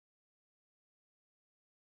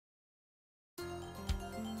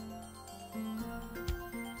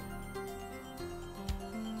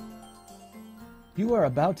You are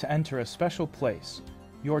about to enter a special place.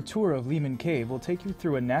 Your tour of Lehman Cave will take you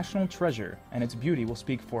through a national treasure, and its beauty will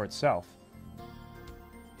speak for itself.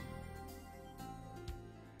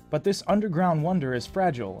 But this underground wonder is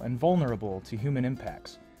fragile and vulnerable to human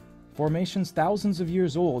impacts. Formations thousands of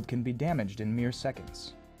years old can be damaged in mere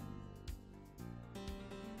seconds.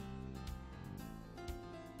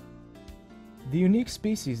 The unique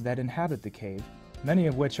species that inhabit the cave, many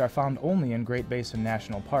of which are found only in Great Basin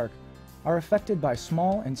National Park, are affected by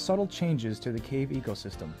small and subtle changes to the cave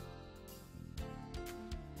ecosystem.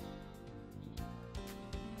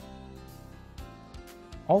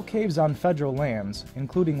 All caves on federal lands,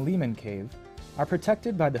 including Lehman Cave, are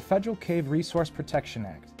protected by the Federal Cave Resource Protection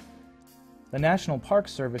Act. The National Park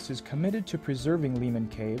Service is committed to preserving Lehman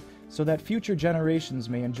Cave so that future generations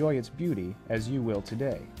may enjoy its beauty as you will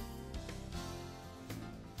today.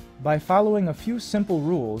 By following a few simple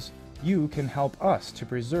rules, you can help us to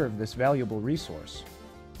preserve this valuable resource.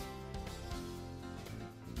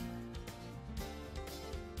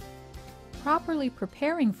 Properly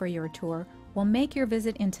preparing for your tour will make your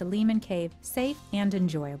visit into Lehman Cave safe and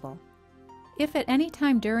enjoyable. If at any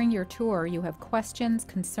time during your tour you have questions,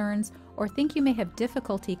 concerns, or think you may have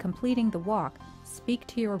difficulty completing the walk, speak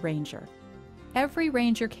to your ranger. Every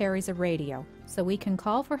ranger carries a radio, so we can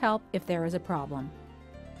call for help if there is a problem.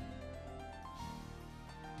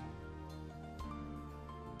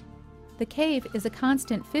 The cave is a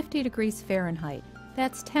constant 50 degrees Fahrenheit,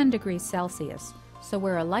 that's 10 degrees Celsius, so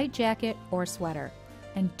wear a light jacket or sweater.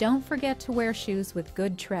 And don't forget to wear shoes with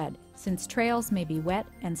good tread, since trails may be wet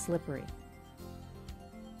and slippery.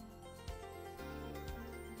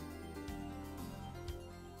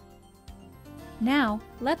 Now,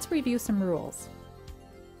 let's review some rules.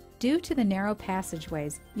 Due to the narrow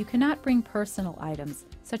passageways, you cannot bring personal items,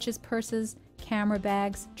 such as purses, camera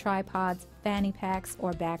bags, tripods, fanny packs,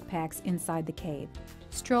 or backpacks inside the cave.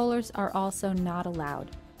 Strollers are also not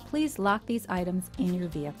allowed. Please lock these items in your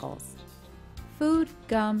vehicles. Food,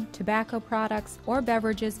 gum, tobacco products, or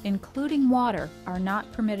beverages, including water, are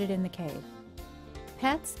not permitted in the cave.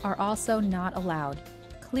 Pets are also not allowed.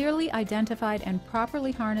 Clearly identified and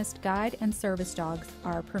properly harnessed guide and service dogs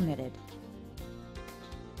are permitted.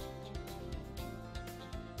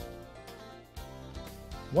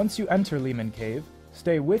 Once you enter Lehman Cave,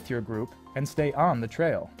 stay with your group and stay on the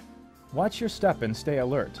trail. Watch your step and stay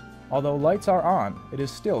alert. Although lights are on, it is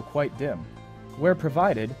still quite dim. Where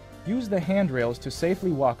provided, use the handrails to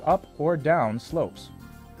safely walk up or down slopes.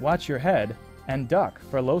 Watch your head and duck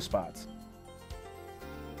for low spots.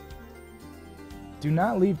 Do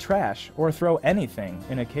not leave trash or throw anything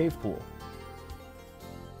in a cave pool.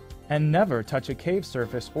 And never touch a cave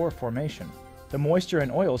surface or formation. The moisture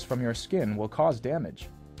and oils from your skin will cause damage.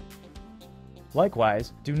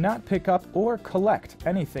 Likewise, do not pick up or collect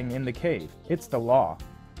anything in the cave. It's the law.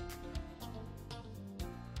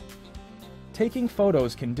 Taking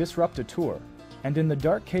photos can disrupt a tour, and in the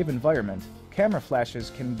dark cave environment, camera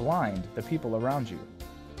flashes can blind the people around you.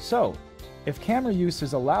 So, if camera use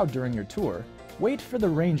is allowed during your tour, wait for the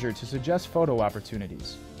ranger to suggest photo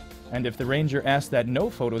opportunities. And if the ranger asks that no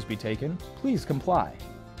photos be taken, please comply.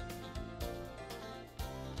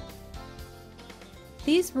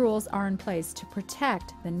 These rules are in place to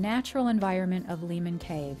protect the natural environment of Lehman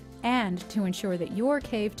Cave and to ensure that your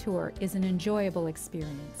cave tour is an enjoyable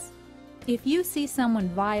experience. If you see someone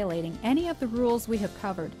violating any of the rules we have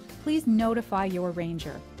covered, please notify your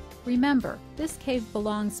ranger. Remember, this cave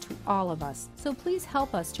belongs to all of us, so please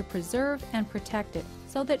help us to preserve and protect it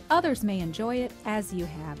so that others may enjoy it as you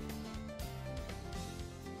have.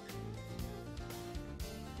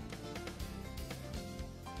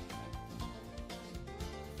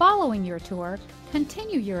 Following your tour,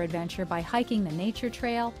 continue your adventure by hiking the nature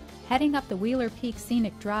trail, heading up the Wheeler Peak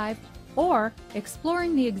Scenic Drive, or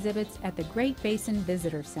exploring the exhibits at the Great Basin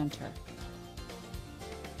Visitor Center.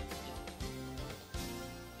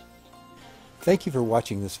 Thank you for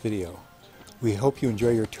watching this video. We hope you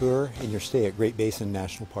enjoy your tour and your stay at Great Basin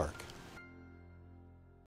National Park.